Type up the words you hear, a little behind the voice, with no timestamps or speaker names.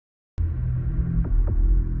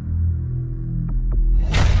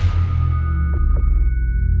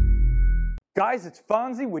Guys, it's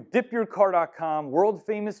Fonzie with DipYourCar.com, world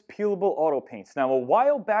famous peelable auto paints. Now, a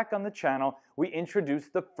while back on the channel, we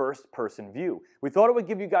introduced the first person view. We thought it would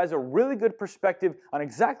give you guys a really good perspective on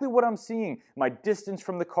exactly what I'm seeing, my distance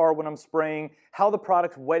from the car when I'm spraying, how the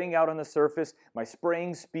product's wetting out on the surface, my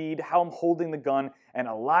spraying speed, how I'm holding the gun, and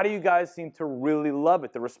a lot of you guys seem to really love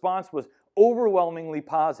it. The response was overwhelmingly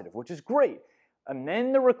positive, which is great. And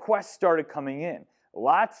then the requests started coming in.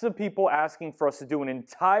 Lots of people asking for us to do an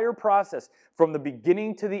entire process from the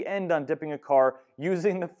beginning to the end on dipping a car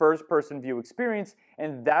using the first-person view experience,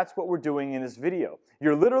 and that's what we're doing in this video.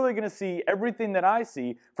 You're literally going to see everything that I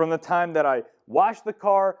see from the time that I wash the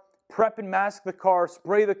car, prep and mask the car,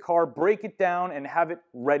 spray the car, break it down, and have it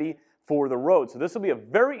ready for the road. So this will be a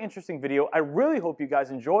very interesting video. I really hope you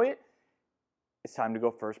guys enjoy it. It's time to go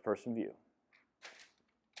first-person view.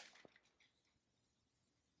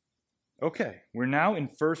 Okay, we're now in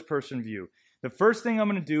first-person view. The first thing I'm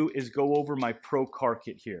going to do is go over my Pro Car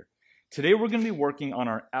Kit here. Today we're going to be working on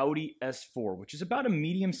our Audi S4, which is about a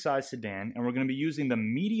medium-sized sedan, and we're going to be using the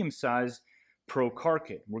medium-sized Pro Car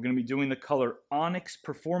Kit. We're going to be doing the color Onyx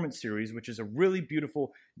Performance Series, which is a really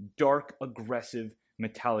beautiful, dark, aggressive,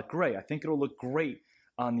 metallic gray. I think it'll look great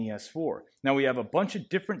on the S4. Now we have a bunch of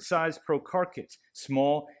different size Pro Car Kits,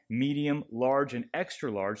 small, medium, large, and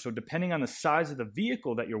extra large. So depending on the size of the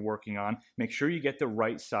vehicle that you're working on, make sure you get the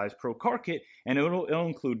right size Pro Car Kit, and it'll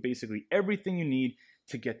include basically everything you need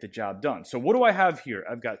to get the job done. So what do I have here?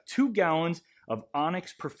 I've got 2 gallons of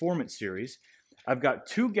Onyx Performance Series. I've got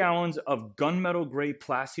 2 gallons of Gunmetal Gray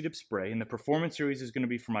Plasti Dip Spray, and the Performance Series is going to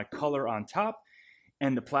be for my color on top,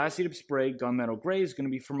 and the Plasti Dip Spray Gunmetal Gray is going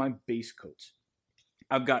to be for my base coats.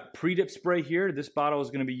 I've got pre-dip spray here. This bottle is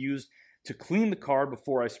going to be used to clean the car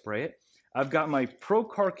before I spray it. I've got my Pro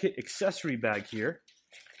Car Kit accessory bag here.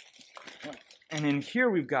 And in here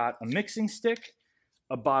we've got a mixing stick,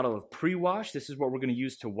 a bottle of pre-wash. This is what we're going to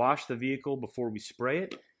use to wash the vehicle before we spray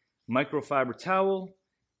it. Microfiber towel,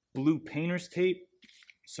 blue painter's tape,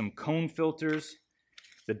 some cone filters,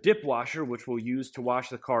 the dip washer, which we'll use to wash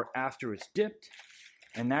the car after it's dipped.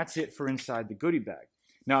 And that's it for inside the goodie bag.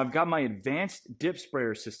 Now I've got my advanced dip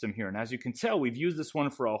sprayer system here, and as you can tell, we've used this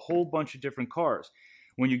one for a whole bunch of different cars.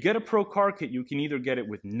 When you get a Pro Car Kit, you can either get it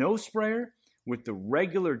with no sprayer, with the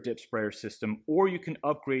regular dip sprayer system, or you can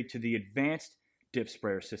upgrade to the advanced dip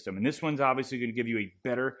sprayer system. And this one's obviously going to give you a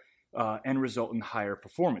better end result and higher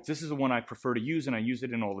performance. This is the one I prefer to use, and I use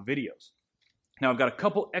it in all the videos. Now I've got a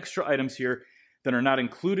couple extra items here that are not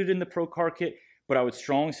included in the Pro Car Kit, but I would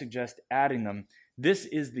strongly suggest adding them. This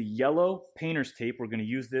is the yellow painter's tape. We're going to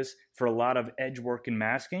use this for a lot of edge work and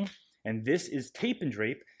masking. And this is tape and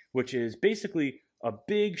drape, which is basically a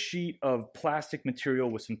big sheet of plastic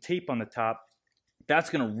material with some tape on the top.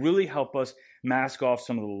 That's going to really help us mask off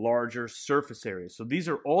some of the larger surface areas. So these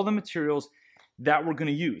are all the materials that we're going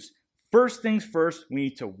to use. First things first, we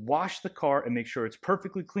need to wash the car and make sure it's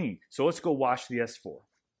perfectly clean. So let's go wash the S4.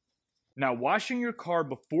 Now, washing your car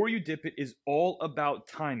before you dip it is all about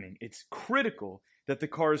timing. It's critical that the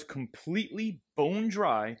car is completely bone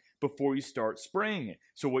dry before you start spraying it.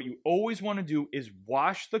 So what you always want to do is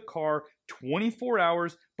wash the car 24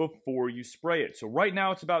 hours before you spray it. So right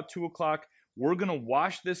now it's about 2 o'clock. We're going to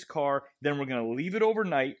wash this car, then we're going to leave it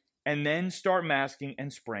overnight, and then start masking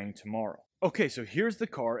and spraying tomorrow. Okay, so here's the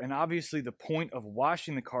car, and obviously the point of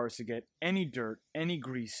washing the car is to get any dirt, any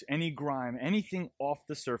grease, any grime, anything off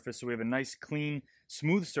the surface so we have a nice, clean,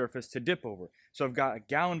 smooth surface to dip over. So I've got a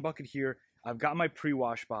gallon bucket here, I've got my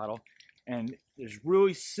pre-wash bottle, and there's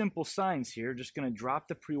really simple signs here. Just going to drop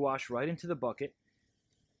the pre-wash right into the bucket,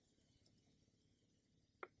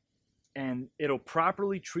 and it'll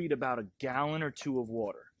properly treat about a gallon or 2 of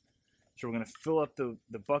water. So we're going to fill up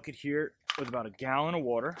the bucket here with about a gallon of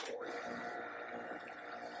water.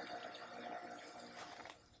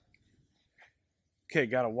 Okay,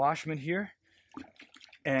 got a wash mitt here,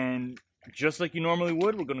 and just like you normally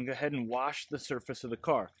would, we're going to go ahead and wash the surface of the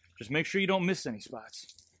car. Just make sure you don't miss any spots.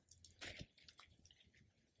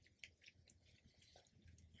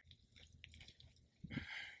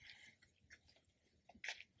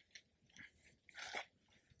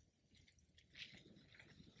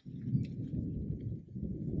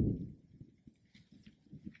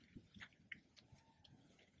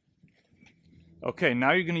 Okay,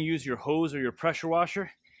 now you're going to use your hose or your pressure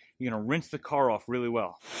washer. You're going to rinse the car off really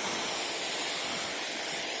well.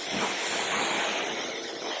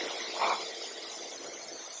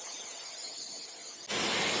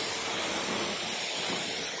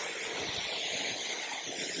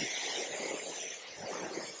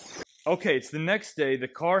 Okay, it's the next day. The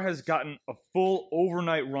car has gotten a full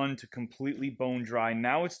overnight run to completely bone dry.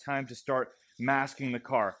 Now it's time to start masking the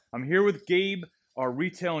car. I'm here with Gabe, our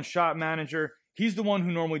retail and shop manager. He's the one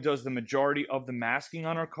who normally does the majority of the masking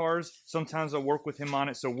on our cars. Sometimes I'll work with him on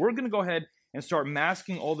it. So we're gonna go ahead and start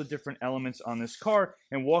masking all the different elements on this car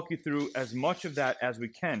and walk you through as much of that as we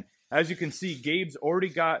can. As you can see, Gabe's already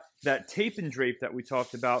got that tape and drape that we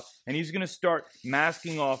talked about, and he's gonna start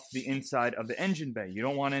masking off the inside of the engine bay. You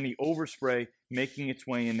don't want any overspray making its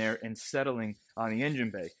way in there and settling on the engine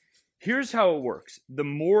bay. Here's how it works. The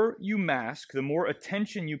more you mask, the more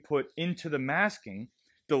attention you put into the masking,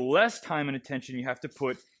 the less time and attention you have to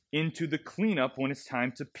put into the cleanup when it's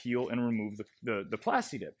time to peel and remove the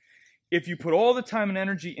Plasti Dip. If you put all the time and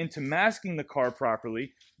energy into masking the car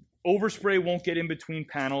properly, overspray won't get in between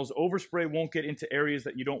panels, overspray won't get into areas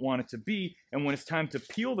that you don't want it to be, and when it's time to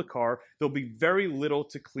peel the car, there'll be very little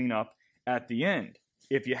to clean up at the end.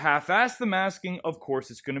 If you half-ass the masking, of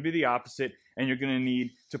course, it's going to be the opposite, and you're going to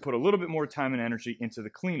need to put a little bit more time and energy into the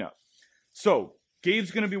cleanup. So,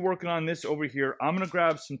 Gabe's going to be working on this over here. I'm going to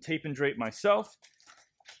grab some tape and drape myself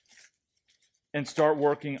and start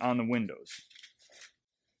working on the windows.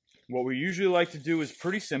 What we usually like to do is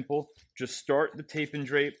pretty simple. Just start the tape and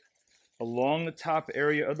drape along the top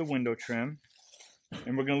area of the window trim.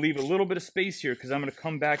 And we're going to leave a little bit of space here because I'm going to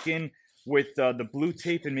come back in with the blue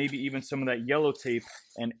tape and maybe even some of that yellow tape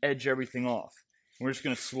and edge everything off. And we're just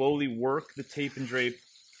going to slowly work the tape and drape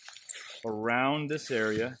around this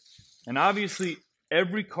area. And obviously,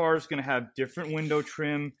 every car is going to have different window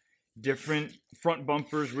trim, different front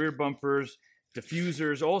bumpers, rear bumpers,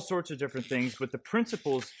 diffusers, all sorts of different things. But the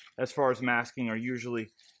principles as far as masking are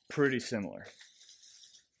usually pretty similar.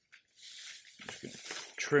 Just going to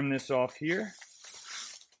trim this off here.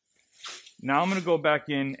 Now I'm going to go back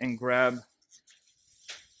in and grab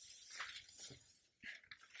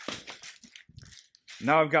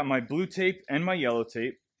now I've got my blue tape and my yellow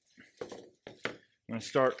tape. I'm going to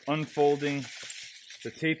start unfolding the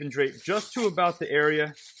tape and drape just to about the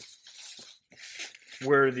area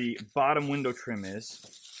where the bottom window trim is,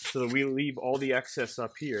 so that we leave all the excess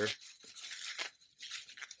up here.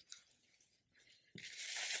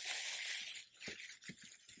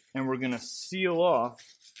 And we're going to seal off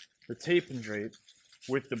the tape and drape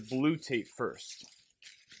with the blue tape first.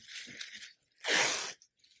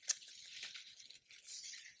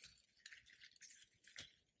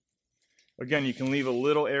 Again, you can leave a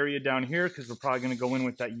little area down here because we're probably going to go in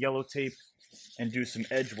with that yellow tape and do some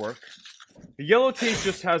edge work. The yellow tape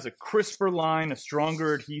just has a crisper line, a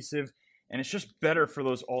stronger adhesive, and it's just better for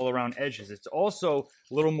those all-around edges. It's also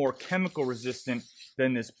a little more chemical resistant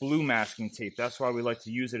than this blue masking tape. That's why we like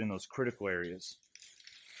to use it in those critical areas.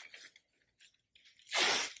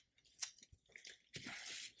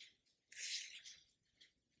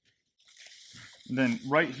 And then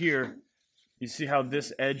right here, you see how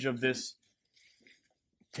this edge of this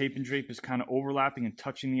tape and drape is kind of overlapping and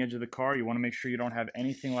touching the edge of the car. You want to make sure you don't have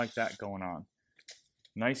anything like that going on.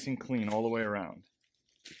 Nice and clean all the way around.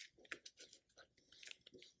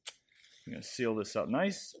 I'm going to seal this up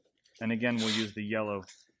nice. And again, we'll use the yellow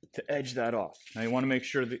to edge that off. Now you want to make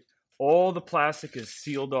sure that all the plastic is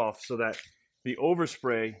sealed off so that the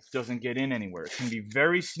overspray doesn't get in anywhere. It can be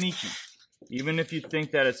very sneaky. Even if you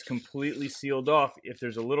think that it's completely sealed off, if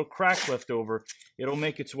there's a little crack left over, it'll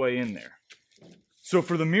make its way in there. So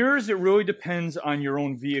for the mirrors, it really depends on your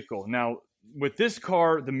own vehicle. Now, with this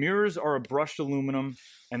car, the mirrors are a brushed aluminum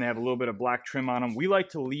and they have a little bit of black trim on them. We like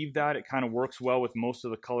to leave that. It kind of works well with most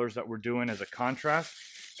of the colors that we're doing as a contrast.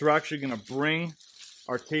 So we're actually going to bring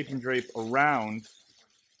our tape and drape around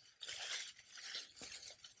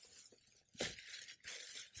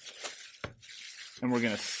and we're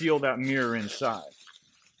going to seal that mirror inside.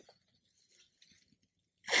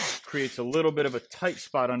 Creates a little bit of a tight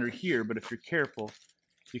spot under here, but if you're careful,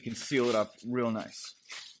 you can seal it up real nice.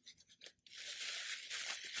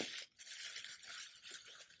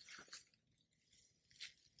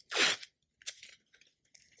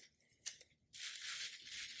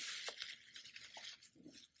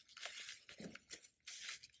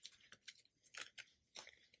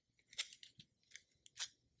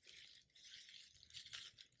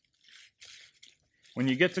 When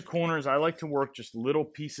you get to corners, I like to work just little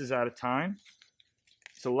pieces at a time.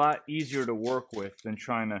 It's a lot easier to work with than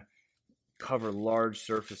trying to cover large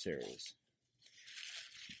surface areas.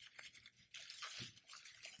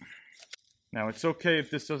 Now, it's okay if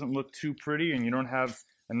this doesn't look too pretty and you don't have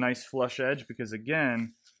a nice flush edge because,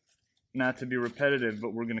 again, not to be repetitive,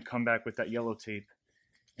 but we're going to come back with that yellow tape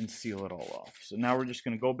and seal it all off. So now we're just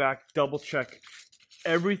going to go back, double check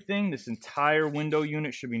everything. This entire window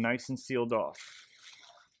unit should be nice and sealed off.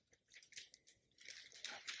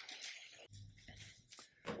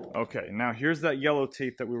 Okay, now here's that yellow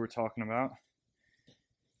tape that we were talking about.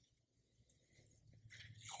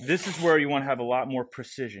 this is where you want to have a lot more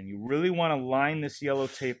precision. You really want to line this yellow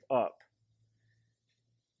tape up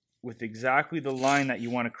with exactly the line that you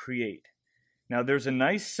want to create. Now there's a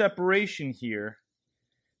nice separation here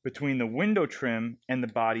between the window trim and the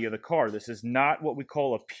body of the car. This is not what we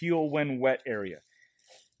call a peel when wet area.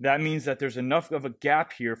 That means that there's enough of a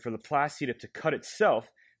gap here for the Plasti Dip to cut itself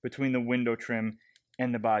between the window trim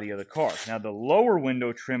and the body of the car. Now the lower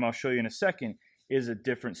window trim, I'll show you in a second, is a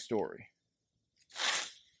different story.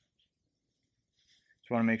 Just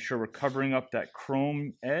want to make sure we're covering up that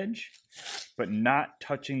chrome edge, but not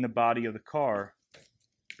touching the body of the car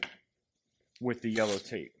with the yellow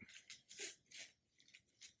tape.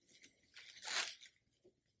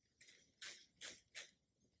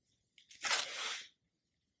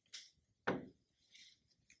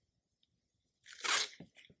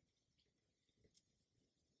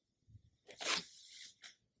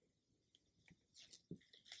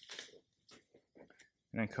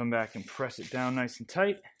 And then come back and press it down nice and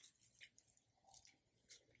tight.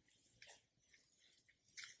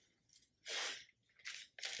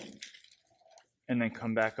 And then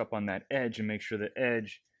come back up on that edge and make sure the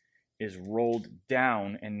edge is rolled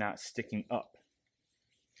down and not sticking up.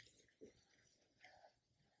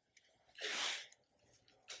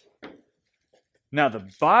 Now the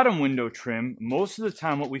bottom window trim, most of the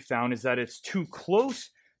time what we found is that it's too close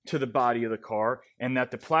to the body of the car and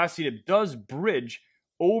that the Plasti Dip does bridge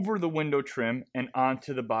over the window trim and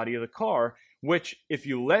onto the body of the car, which if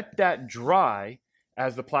you let that dry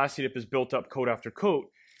as the Plasti Dip is built up coat after coat,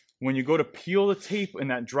 when you go to peel the tape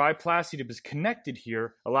and that dry Plasti Dip is connected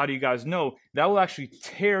here, a lot of you guys know, that will actually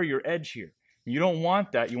tear your edge here. You don't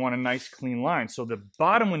want that, you want a nice clean line. So the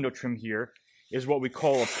bottom window trim here is what we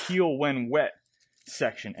call a peel when wet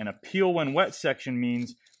section. And a peel when wet section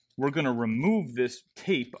means we're gonna remove this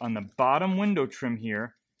tape on the bottom window trim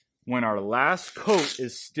here when our last coat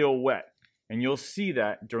is still wet. And you'll see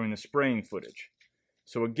that during the spraying footage.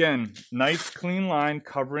 So again, nice clean line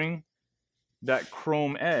covering that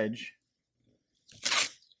chrome edge.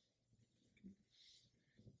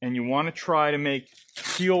 And you want to try to make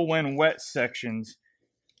peel when wet sections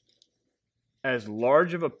as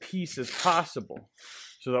large of a piece as possible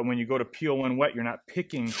so that when you go to peel when wet, you're not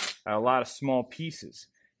picking at a lot of small pieces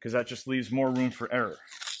because that just leaves more room for error.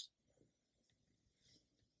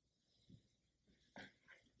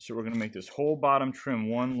 So we're going to make this whole bottom trim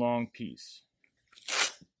one long piece.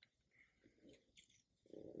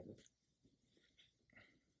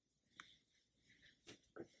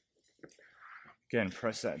 Again,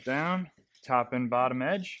 press that down, top and bottom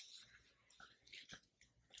edge.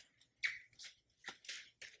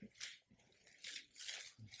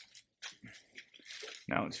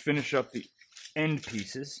 Now let's finish up the end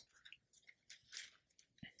pieces.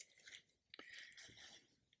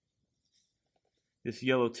 This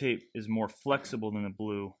yellow tape is more flexible than the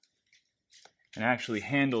blue and actually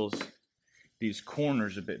handles these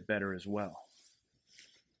corners a bit better as well.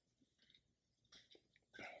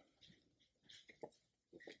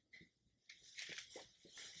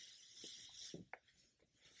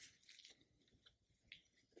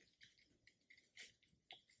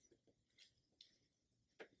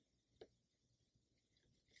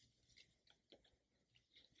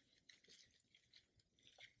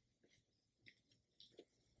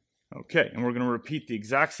 Okay, and we're going to repeat the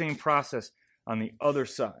exact same process on the other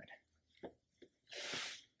side.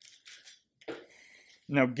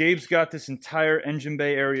 Now Gabe's got this entire engine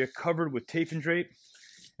bay area covered with tape and drape,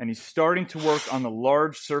 and he's starting to work on the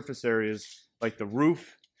large surface areas like the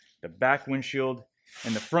roof, the back windshield,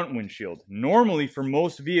 and the front windshield. Normally for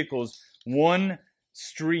most vehicles, one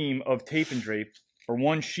stream of tape and drape or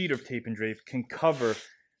one sheet of tape and drape can cover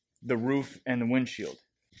the roof and the windshield.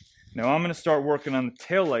 Now I'm going to start working on the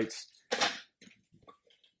taillights.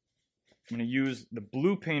 I'm going to use the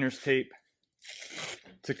blue painter's tape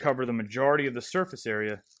to cover the majority of the surface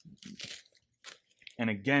area. And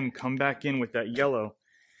again, come back in with that yellow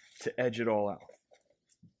to edge it all out.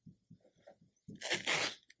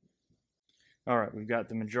 All right, we've got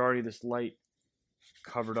the majority of this light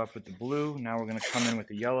covered up with the blue. Now we're going to come in with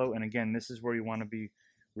the yellow. And again, this is where you want to be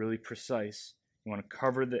really precise. You want to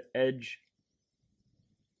cover the edge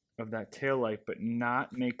of that tail light, but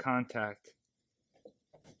not make contact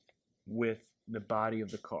with the body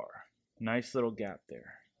of the car. Nice little gap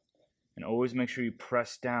there. And always make sure you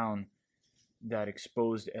press down that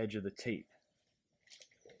exposed edge of the tape.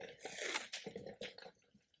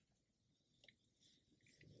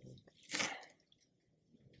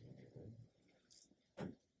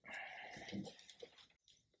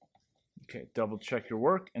 Okay, double check your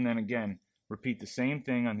work, and then again, repeat the same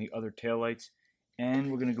thing on the other taillights,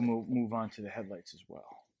 and we're going to move on to the headlights as well.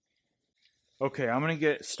 Okay, I'm gonna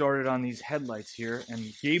get started on these headlights here, and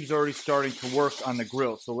Gabe's already starting to work on the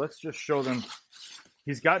grill. So let's just show them.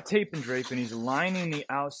 He's got tape and drape, and he's lining the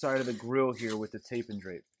outside of the grill here with the tape and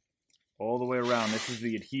drape all the way around. This is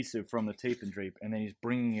the adhesive from the tape and drape, and then he's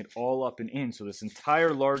bringing it all up and in. So this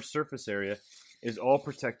entire large surface area is all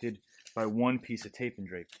protected by one piece of tape and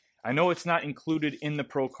drape. I know it's not included in the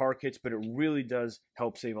Pro Car Kits, but it really does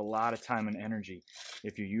help save a lot of time and energy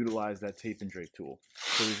if you utilize that tape and drape tool.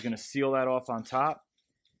 So he's going to seal that off on top.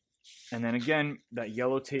 And then again, that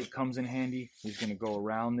yellow tape comes in handy. He's going to go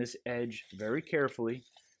around this edge very carefully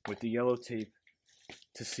with the yellow tape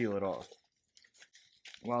to seal it off.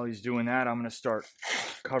 While he's doing that, I'm going to start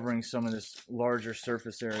covering some of this larger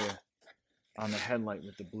surface area on the headlight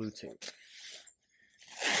with the blue tape.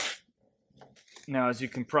 Now, as you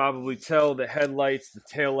can probably tell, the headlights, the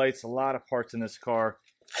taillights, a lot of parts in this car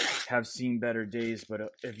have seen better days. But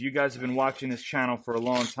if you guys have been watching this channel for a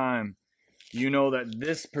long time, you know that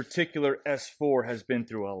this particular S4 has been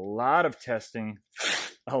through a lot of testing,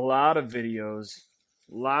 a lot of videos,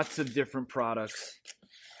 lots of different products,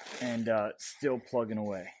 and still plugging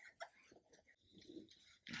away.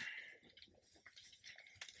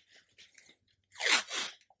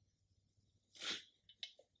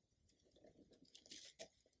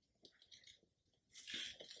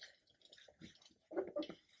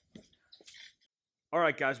 All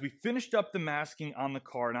right, guys, we finished up the masking on the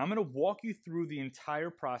car, and I'm going to walk you through the entire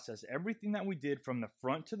process, everything that we did from the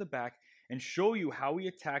front to the back, and show you how we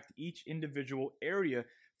attacked each individual area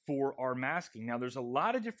for our masking. Now, there's a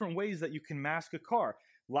lot of different ways that you can mask a car,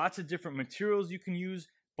 lots of different materials you can use,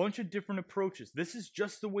 bunch of different approaches. This is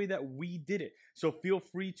just the way that we did it, so feel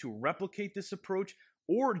free to replicate this approach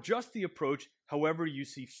or just the approach however you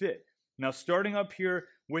see fit. Now, starting up here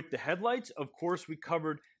with the headlights, of course, we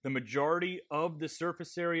covered the majority of the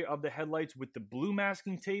surface area of the headlights with the blue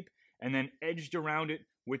masking tape and then edged around it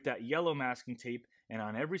with that yellow masking tape, and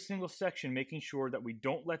on every single section, making sure that we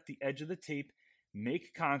don't let the edge of the tape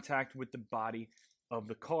make contact with the body of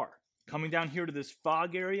the car. Coming down here to this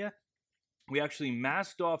fog area, we actually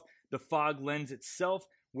masked off the fog lens itself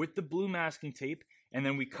with the blue masking tape, and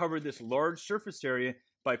then we covered this large surface area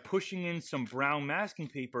by pushing in some brown masking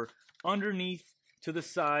paper underneath, to the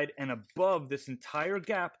side, and above this entire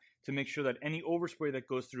gap to make sure that any overspray that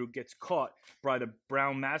goes through gets caught by the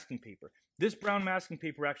brown masking paper. This brown masking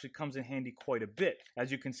paper actually comes in handy quite a bit.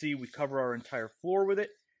 As you can see, we cover our entire floor with it.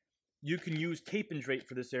 You can use tape and drape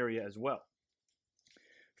for this area as well.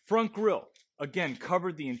 Front grille, again,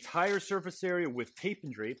 covered the entire surface area with tape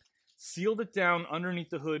and drape, sealed it down underneath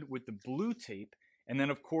the hood with the blue tape, and then,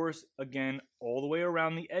 of course, again, all the way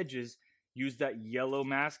around the edges, use that yellow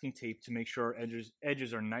masking tape to make sure our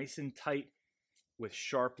edges are nice and tight with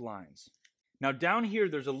sharp lines. Now down here,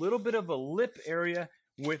 there's a little bit of a lip area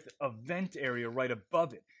with a vent area right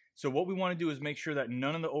above it. So what we want to do is make sure that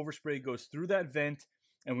none of the overspray goes through that vent,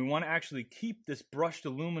 and we want to actually keep this brushed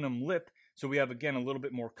aluminum lip so we have, again, a little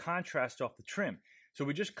bit more contrast off the trim. So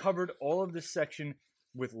we just covered all of this section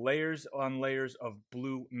with layers on layers of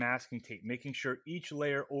blue masking tape, making sure each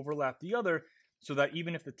layer overlapped the other, so that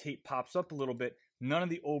even if the tape pops up a little bit, none of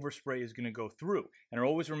the overspray is going to go through. And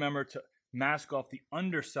always remember to mask off the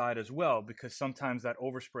underside as well, because sometimes that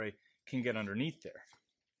overspray can get underneath there.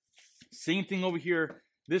 Same thing over here,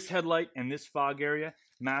 this headlight and this fog area,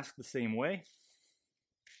 mask the same way.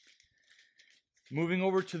 Moving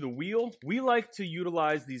over to the wheel, we like to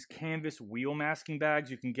utilize these canvas wheel masking bags.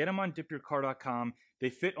 You can get them on DipYourCar.com. They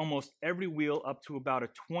fit almost every wheel up to about a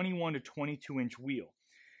 21 to 22 inch wheel.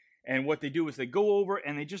 And what they do is they go over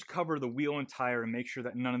and they just cover the wheel and tire and make sure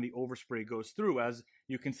that none of the overspray goes through. As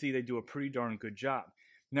you can see, they do a pretty darn good job.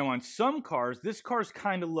 Now on some cars, this car is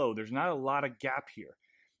kind of low. There's not a lot of gap here.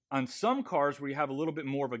 On some cars where you have a little bit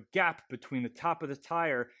more of a gap between the top of the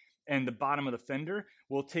tire and the bottom of the fender,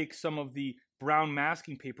 we'll take some of the brown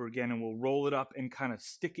masking paper again and we'll roll it up and kind of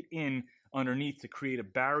stick it in underneath to create a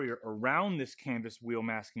barrier around this canvas wheel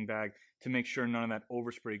masking bag to make sure none of that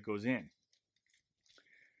overspray goes in.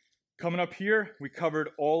 Coming up here, we covered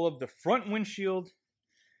all of the front windshield,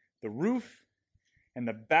 the roof, and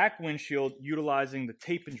the back windshield utilizing the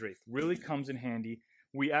tape and drape. Really comes in handy.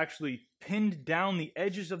 We actually pinned down the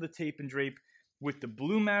edges of the tape and drape with the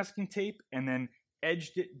blue masking tape and then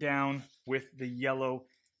edged it down with the yellow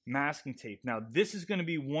masking tape. Now, this is going to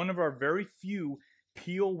be one of our very few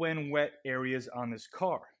peel when wet areas on this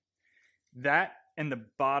car. That and the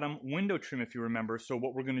bottom window trim, if you remember. So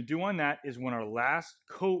what we're going to do on that is when our last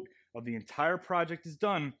coat of the entire project is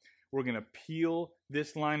done, we're going to peel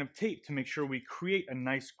this line of tape to make sure we create a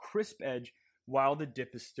nice crisp edge while the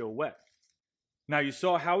dip is still wet. Now you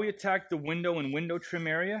saw how we attacked the window and window trim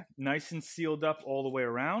area, nice and sealed up all the way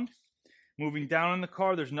around. Moving down in the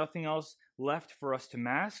car, there's nothing else left for us to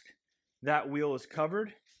mask. That wheel is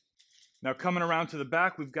covered. Now coming around to the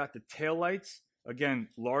back, we've got the tail lights. Again,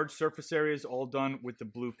 large surface areas all done with the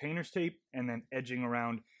blue painter's tape and then edging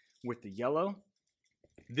around with the yellow.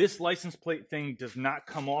 This license plate thing does not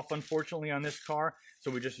come off, unfortunately, on this car,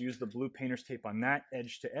 so we just use the blue painter's tape on that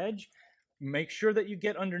edge to edge. Make sure that you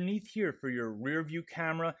get underneath here for your rear view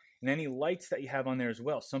camera and any lights that you have on there as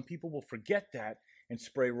well. Some people will forget that and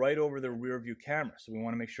spray right over their rear view camera, so we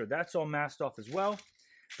want to make sure that's all masked off as well.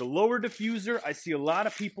 The lower diffuser, I see a lot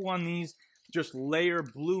of people on these just layer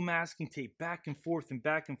blue masking tape back and forth and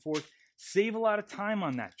back and forth. Save a lot of time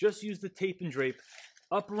on that. Just use the tape and drape.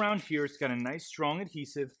 Up around here, it's got a nice strong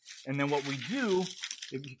adhesive. And then what we do,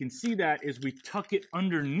 if you can see that, is we tuck it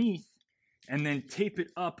underneath and then tape it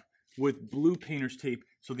up with blue painter's tape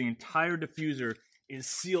so the entire diffuser is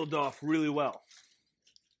sealed off really well.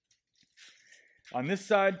 On this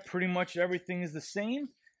side, pretty much everything is the same.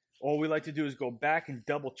 All we like to do is go back and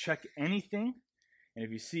double check anything. And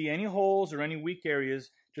if you see any holes or any weak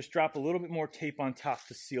areas, just drop a little bit more tape on top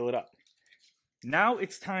to seal it up. Now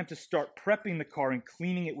it's time to start prepping the car and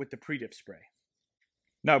cleaning it with the pre-dip spray.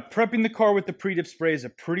 Now, prepping the car with the pre-dip spray is a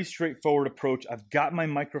pretty straightforward approach. I've got my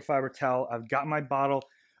microfiber towel, I've got my bottle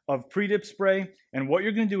of pre-dip spray, and what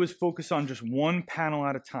you're going to do is focus on just one panel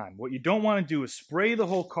at a time. What you don't want to do is spray the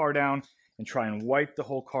whole car down and try and wipe the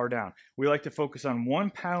whole car down. We like to focus on one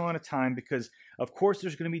panel at a time because, of course,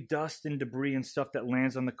 there's going to be dust and debris and stuff that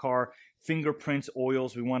lands on the car, fingerprints,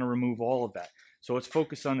 oils. We want to remove all of that. So let's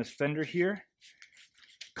focus on this fender here.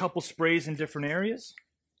 A couple sprays in different areas.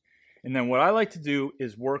 And then what I like to do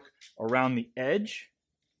is work around the edge,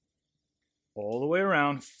 all the way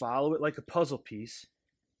around, follow it like a puzzle piece.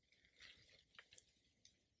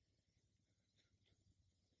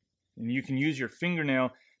 And you can use your fingernail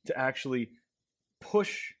to actually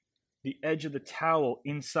push the edge of the towel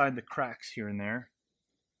inside the cracks here and there.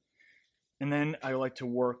 And then I like to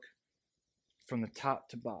work from the top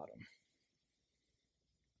to bottom.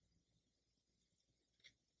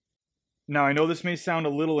 Now, I know this may sound a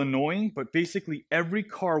little annoying, but basically every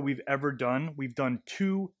car we've ever done, we've done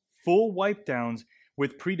 2 full wipe downs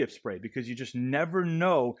with pre-dip spray because you just never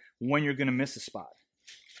know when you're going to miss a spot.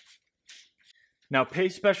 Now, pay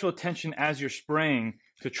special attention as you're spraying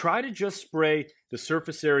to try to just spray the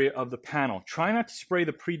surface area of the panel. Try not to spray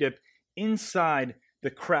the pre-dip inside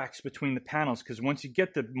the cracks between the panels because once you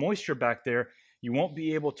get the moisture back there, you won't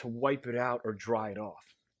be able to wipe it out or dry it off.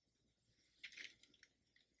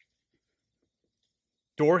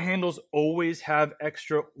 Door handles always have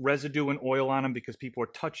extra residue and oil on them because people are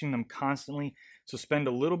touching them constantly. So spend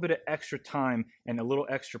a little bit of extra time and a little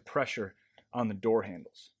extra pressure on the door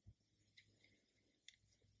handles.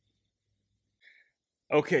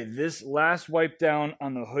 Okay, this last wipe down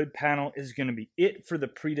on the hood panel is going to be it for the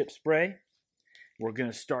pre-dip spray. We're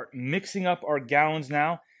going to start mixing up our gallons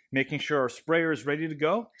now, making sure our sprayer is ready to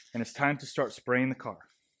go, and it's time to start spraying the car.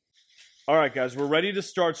 All right, guys, we're ready to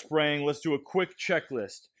start spraying. Let's do a quick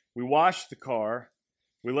checklist. We washed the car.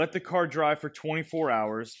 We let the car dry for 24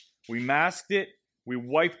 hours. We masked it. We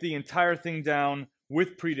wiped the entire thing down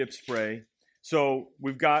with pre-dip spray. So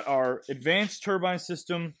we've got our advanced turbine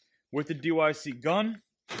system with the DYC gun.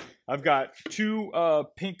 I've got 2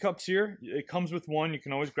 paint cups here. It comes with one. You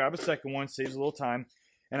can always grab a second one. Saves a little time.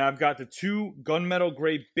 And I've got the 2 gunmetal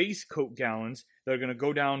gray base coat gallons that are going to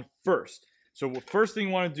go down first. So the first thing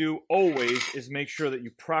you want to do always is make sure that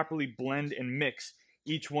you properly blend and mix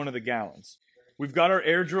each one of the gallons. We've got our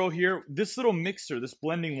air drill here. This little mixer, this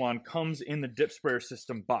blending wand, comes in the dip sprayer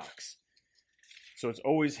system box. So it's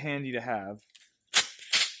always handy to have.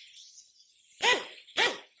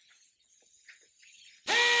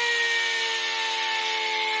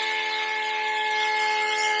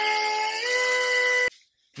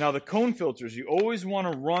 Now the cone filters, you always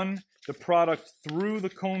want to run the product through the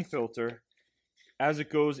cone filter as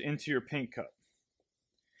it goes into your paint cup.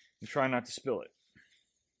 And try not to spill it.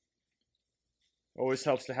 Always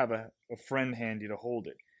helps to have a friend handy to hold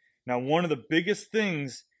it. Now, one of the biggest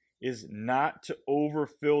things is not to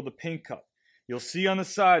overfill the paint cup. You'll see on the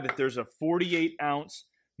side that there's a 48-ounce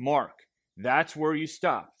mark. That's where you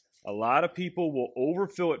stop. A lot of people will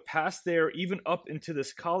overfill it past there, even up into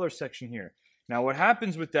this collar section here. Now, what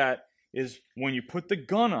happens with that is when you put the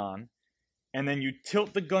gun on, and then you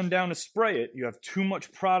tilt the gun down to spray it, you have too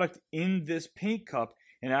much product in this paint cup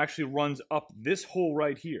and it actually runs up this hole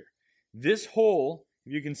right here. This hole,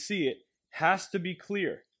 if you can see it, has to be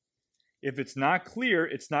clear. If it's not clear,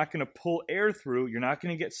 it's not going to pull air through. You're not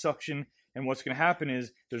going to get suction and what's going to happen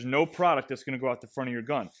is there's no product that's going to go out the front of your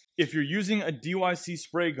gun. If you're using a DYC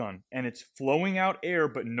spray gun and it's flowing out air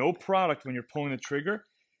but no product when you're pulling the trigger,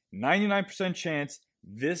 99% chance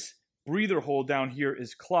this breather hole down here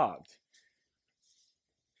is clogged.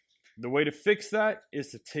 The way to fix that is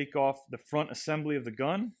to take off the front assembly of the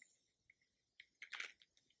gun.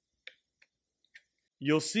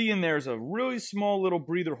 You'll see in there's a really small little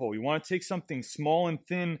breather hole. You want to take something small and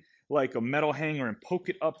thin like a metal hanger and poke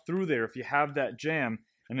it up through there if you have that jam,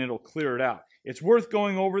 and it'll clear it out. It's worth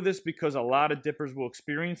going over this because a lot of dippers will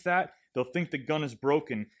experience that. They'll think the gun is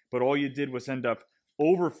broken, but all you did was end up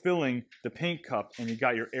overfilling the paint cup and you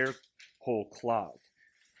got your air hole clogged.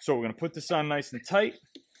 So we're going to put this on nice and tight.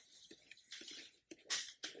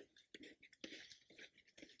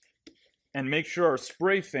 And make sure our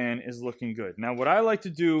spray fan is looking good. Now what I like to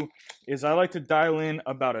do is I like to dial in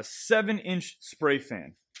about a 7-inch spray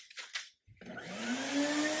fan.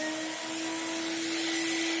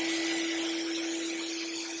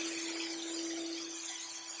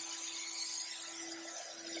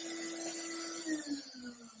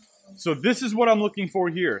 So this is what I'm looking for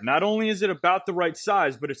here. Not only is it about the right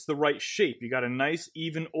size, but it's the right shape. You got a nice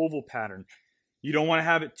even oval pattern. You don't want to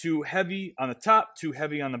have it too heavy on the top, too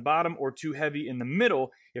heavy on the bottom, or too heavy in the middle.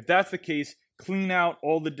 If that's the case, clean out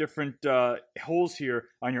all the different holes here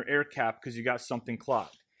on your air cap because you got something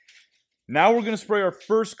clogged. Now we're going to spray our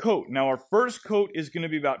first coat. Now our first coat is going to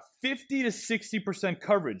be about 50 to 60%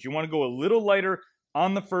 coverage. You want to go a little lighter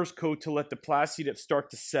on the first coat to let the Plasti Dip start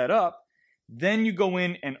to set up. Then you go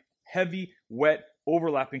in and heavy, wet,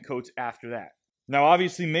 overlapping coats after that. Now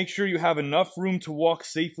obviously make sure you have enough room to walk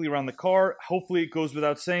safely around the car. Hopefully it goes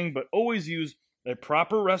without saying, but always use a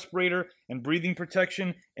proper respirator and breathing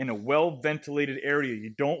protection in a well-ventilated area.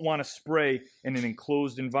 You don't want to spray in an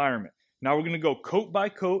enclosed environment. Now we're going to go coat by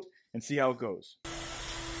coat and see how it goes.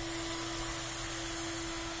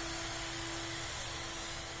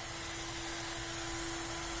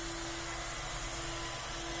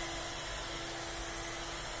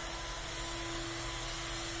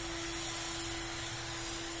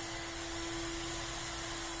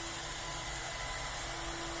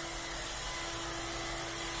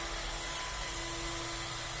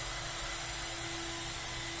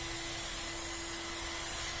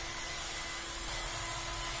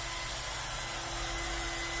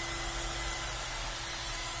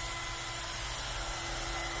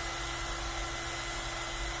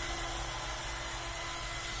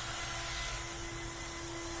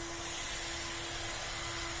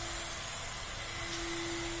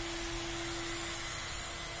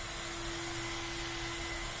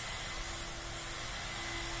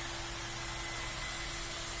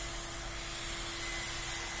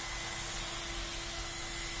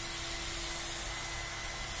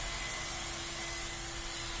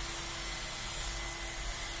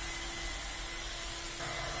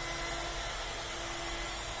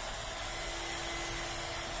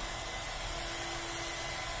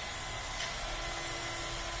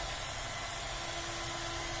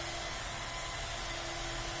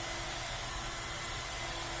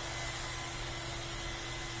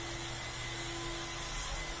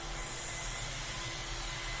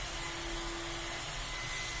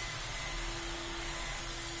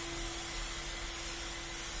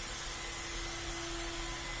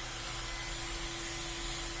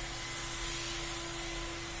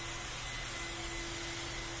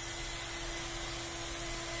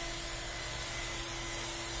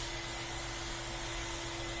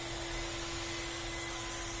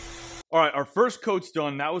 All right, our first coat's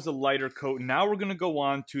done. That was a lighter coat. Now we're going to go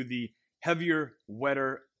on to the heavier,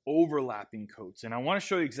 wetter, overlapping coats. And I want to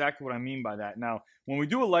show you exactly what I mean by that. Now, when we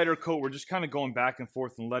do a lighter coat, we're just kind of going back and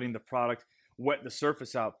forth and letting the product wet the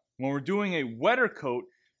surface out. When we're doing a wetter coat,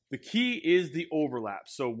 the key is the overlap.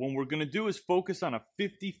 So what we're going to do is focus on a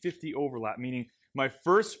 50-50 overlap, meaning my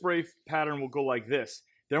first spray pattern will go like this.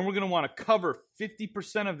 Then we're going to want to cover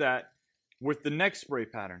 50% of that with the next spray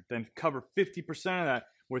pattern. Then cover 50% of that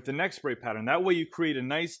with the next spray pattern. That way you create a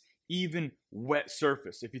nice, even, wet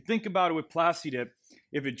surface. If you think about it with Plasti Dip,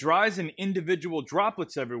 if it dries in individual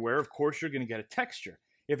droplets everywhere, of course you're going to get a texture.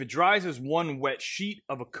 If it dries as one wet sheet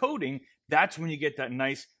of a coating, that's when you get that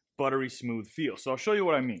nice, buttery, smooth feel. So I'll show you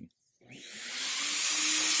what I mean.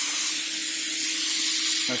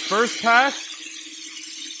 My first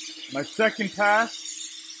pass, my second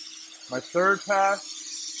pass, my third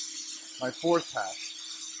pass, my fourth pass.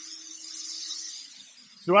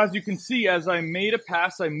 So as you can see, as I made a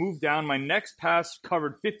pass, I moved down. My next pass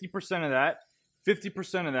covered 50% of that,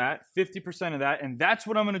 50% of that, 50% of that, and that's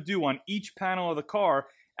what I'm going to do on each panel of the car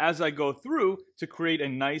as I go through to create a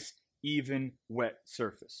nice, even, wet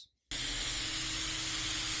surface.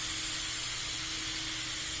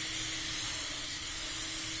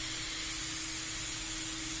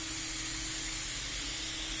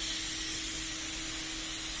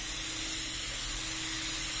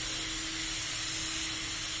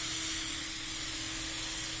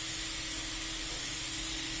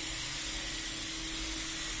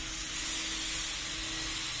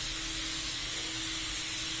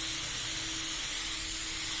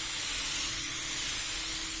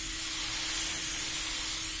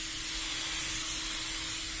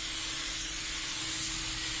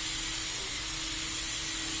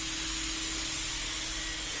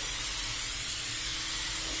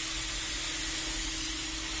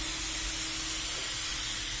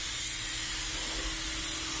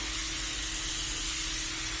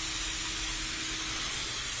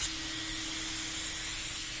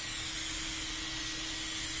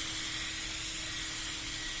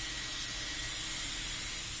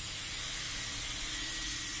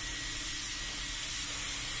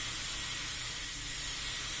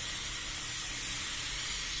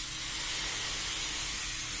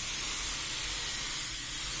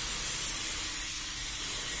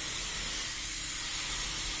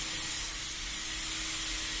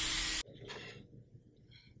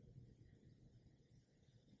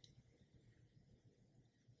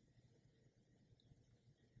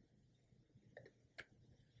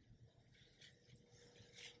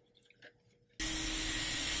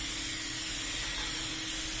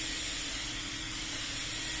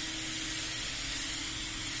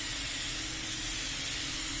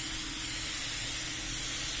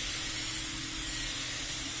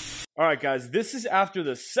 All right, guys, this is after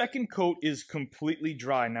the second coat is completely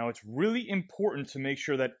dry. Now, it's really important to make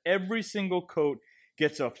sure that every single coat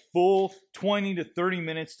gets a full 20 to 30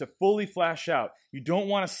 minutes to fully flash out. You don't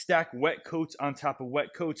want to stack wet coats on top of wet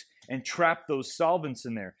coats and trap those solvents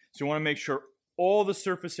in there. So you want to make sure all the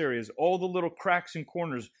surface areas, all the little cracks and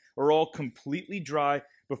corners are all completely dry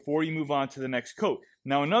before you move on to the next coat.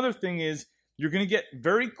 Now, another thing is you're going to get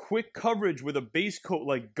very quick coverage with a base coat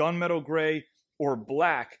like gunmetal gray or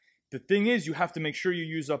black. The thing is, you have to make sure you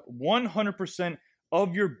use up 100%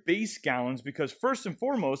 of your base gallons, because first and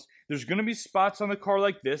foremost, there's going to be spots on the car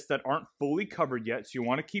like this that aren't fully covered yet, so you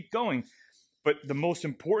want to keep going. But the most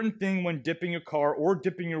important thing when dipping your car or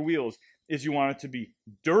dipping your wheels is you want it to be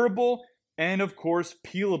durable and, of course,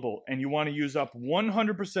 peelable. And you want to use up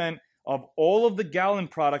 100% of all of the gallon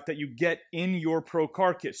product that you get in your Pro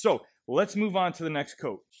Car Kit. So let's move on to the next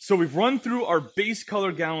coat. So we've run through our base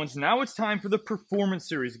color gallons. Now it's time for the Performance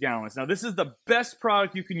Series gallons. Now this is the best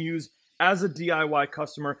product you can use as a DIY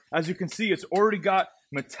customer. As you can see, it's already got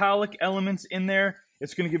metallic elements in there.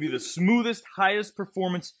 It's going to give you the smoothest, highest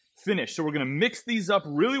performance finish. So we're going to mix these up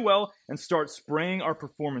really well and start spraying our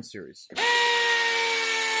Performance Series.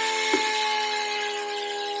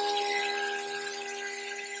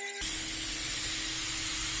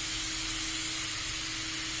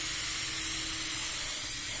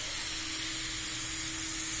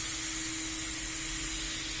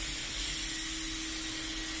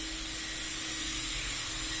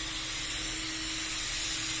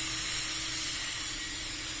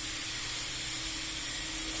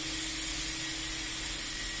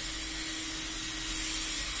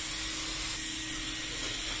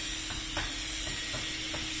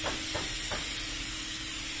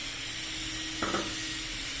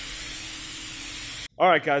 All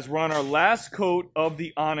right, guys, we're on our last coat of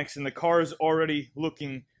the Onyx, and the car is already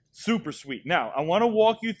looking super sweet. Now, I want to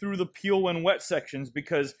walk you through the peel when wet sections,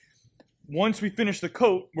 because once we finish the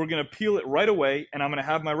coat, we're going to peel it right away, and I'm going to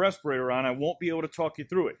have my respirator on. I won't be able to talk you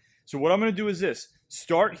through it. So what I'm going to do is this.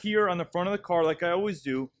 Start here on the front of the car like I always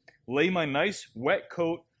do. Lay my nice wet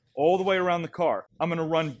coat all the way around the car. I'm going to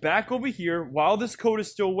run back over here while this coat is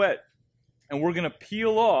still wet, and we're going to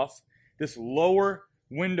peel off this lower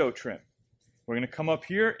window trim. We're going to come up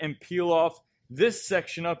here and peel off this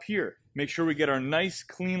section up here. Make sure we get our nice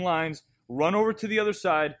clean lines, run over to the other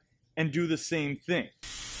side, and do the same thing.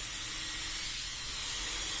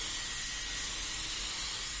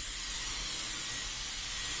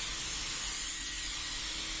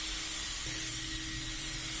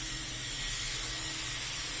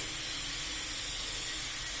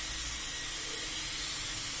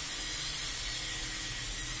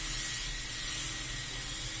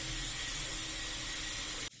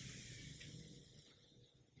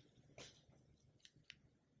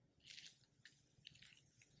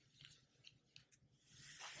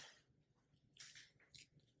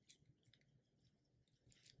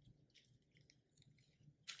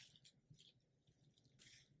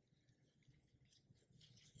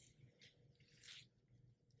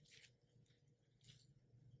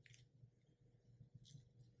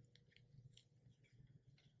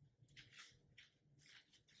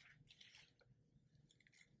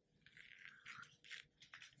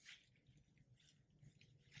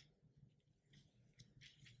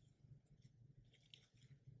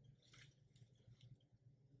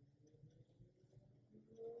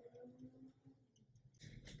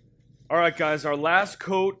 All right, guys, our last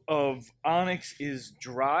coat of Onyx is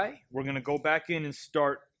dry. We're going to go back in and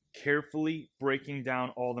start carefully breaking down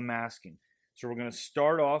all the masking. So we're going to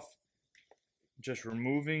start off just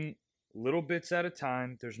removing little bits at a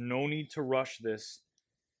time. There's no need to rush this,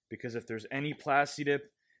 because if there's any Plasti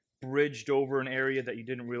Dip bridged over an area that you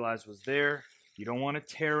didn't realize was there, you don't want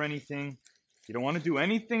to tear anything. You don't want to do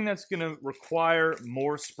anything that's going to require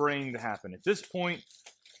more spraying to happen. At this point,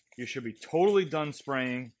 you should be totally done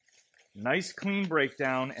spraying. Nice clean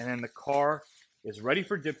breakdown, and then the car is ready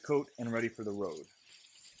for dip coat and ready for the road.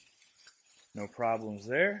 No problems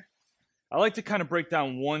there. I like to kind of break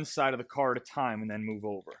down one side of the car at a time and then move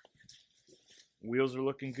over. Wheels are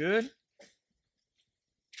looking good.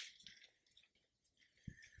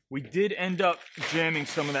 We did end up jamming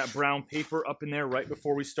some of that brown paper up in there right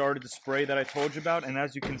before we started the spray that I told you about, and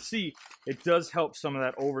as you can see, it does help some of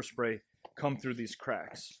that overspray come through these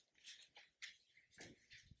cracks.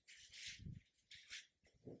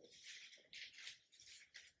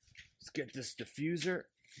 Get this diffuser.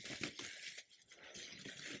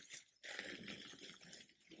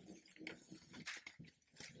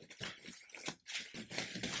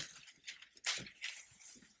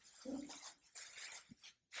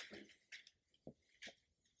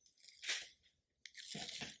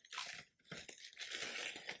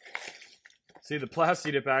 See, the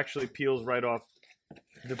Plasti Dip actually peels right off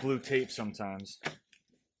the blue tape sometimes.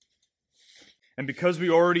 And because we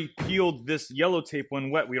already peeled this yellow tape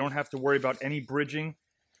when wet, we don't have to worry about any bridging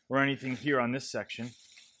or anything here on this section.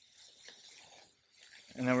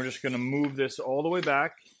 And then we're just going to move this all the way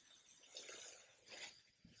back.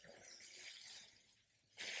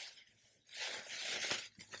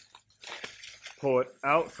 Pull it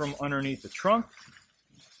out from underneath the trunk.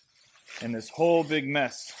 And this whole big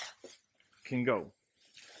mess can go.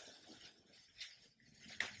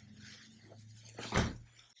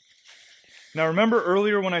 Now remember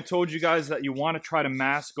earlier when I told you guys that you want to try to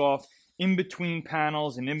mask off in between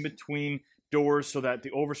panels and in between doors so that the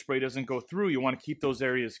overspray doesn't go through. You want to keep those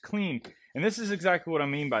areas clean. And this is exactly what I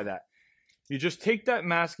mean by that. You just take that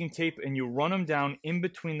masking tape and you run them down in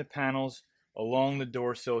between the panels along the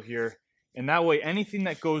door sill here. And that way anything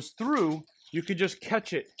that goes through, you could just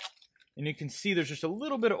catch it. And you can see there's just a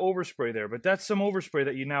little bit of overspray there. But that's some overspray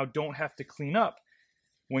that you now don't have to clean up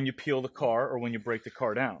when you peel the car or when you break the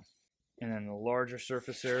car down. And then the larger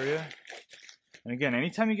surface area. And again,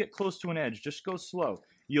 anytime you get close to an edge, just go slow.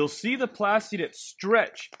 You'll see the Plasti Dip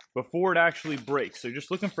stretch before it actually breaks. So you're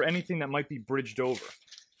just looking for anything that might be bridged over.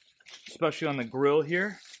 Especially on the grill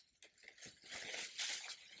here.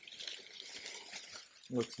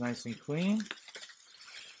 Looks nice and clean.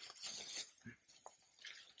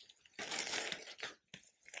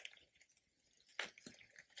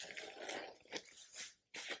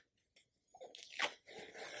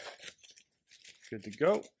 Good to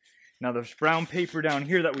go. Now there's brown paper down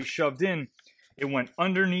here that we shoved in. It went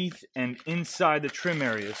underneath and inside the trim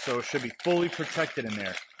area, so it should be fully protected in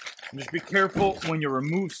there. And just be careful when you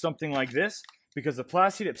remove something like this, because the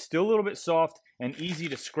Plasti Dip's still a little bit soft and easy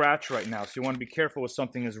to scratch right now. So you want to be careful with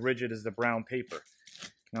something as rigid as the brown paper.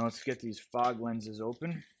 Now let's get these fog lenses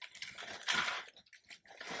open.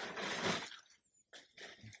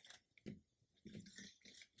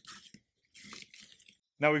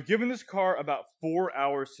 Now we've given this car about 4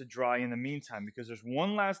 hours to dry in the meantime, because there's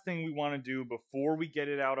one last thing we want to do before we get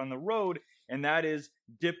it out on the road, and that is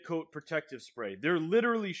dip coat protective spray. There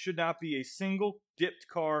literally should not be a single dipped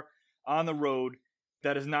car on the road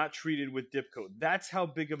that is not treated with dip coat. That's how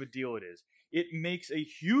big of a deal it is. It makes a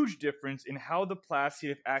huge difference in how the Plasti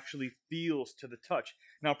Dip actually feels to the touch.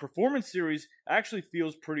 Now Performance Series actually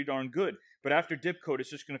feels pretty darn good, but after dip coat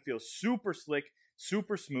it's just going to feel super slick,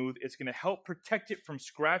 super smooth. It's going to help protect it from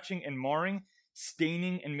scratching and marring,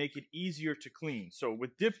 staining, and make it easier to clean. So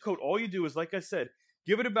with dip coat, all you do is, like I said,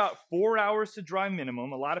 give it about 4 hours to dry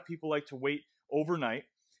minimum. A lot of people like to wait overnight.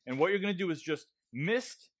 And what you're going to do is just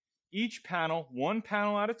mist each panel, one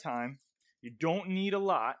panel at a time. You don't need a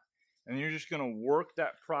lot. And you're just going to work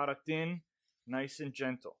that product in nice and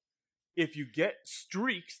gentle. If you get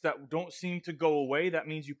streaks that don't seem to go away, that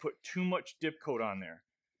means you put too much dip coat on there.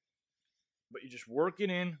 But you just work it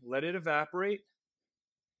in, let it evaporate,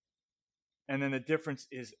 and then the difference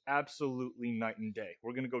is absolutely night and day.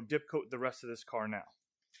 We're going to go dip coat the rest of this car now.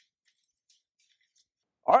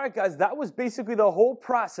 All right, guys, that was basically the whole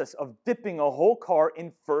process of dipping a whole car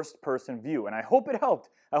in first-person view, and I hope it helped.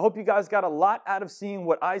 I hope you guys got a lot out of seeing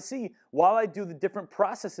what I see while I do the different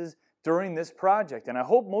processes during this project, and I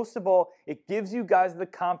hope most of all it gives you guys the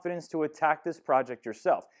confidence to attack this project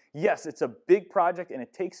yourself. Yes, it's a big project and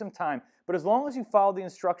it takes some time, but as long as you follow the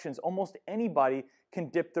instructions, almost anybody can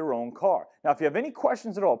dip their own car. Now, if you have any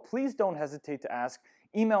questions at all, please don't hesitate to ask.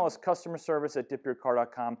 Email us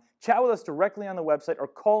CustomerService@DipYourCar.com, chat with us directly on the website, or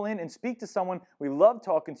call in and speak to someone. We love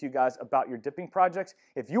talking to you guys about your dipping projects.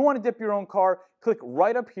 If you want to dip your own car, click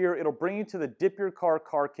right up here. It'll bring you to the Dip Your Car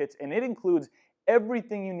car kits, and it includes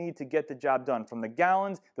everything you need to get the job done, from the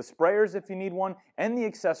gallons, the sprayers if you need one, and the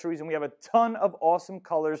accessories. And we have a ton of awesome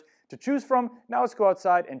colors to choose from. Now let's go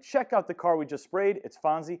outside and check out the car we just sprayed. It's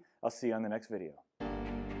Fonzie. I'll see you on the next video.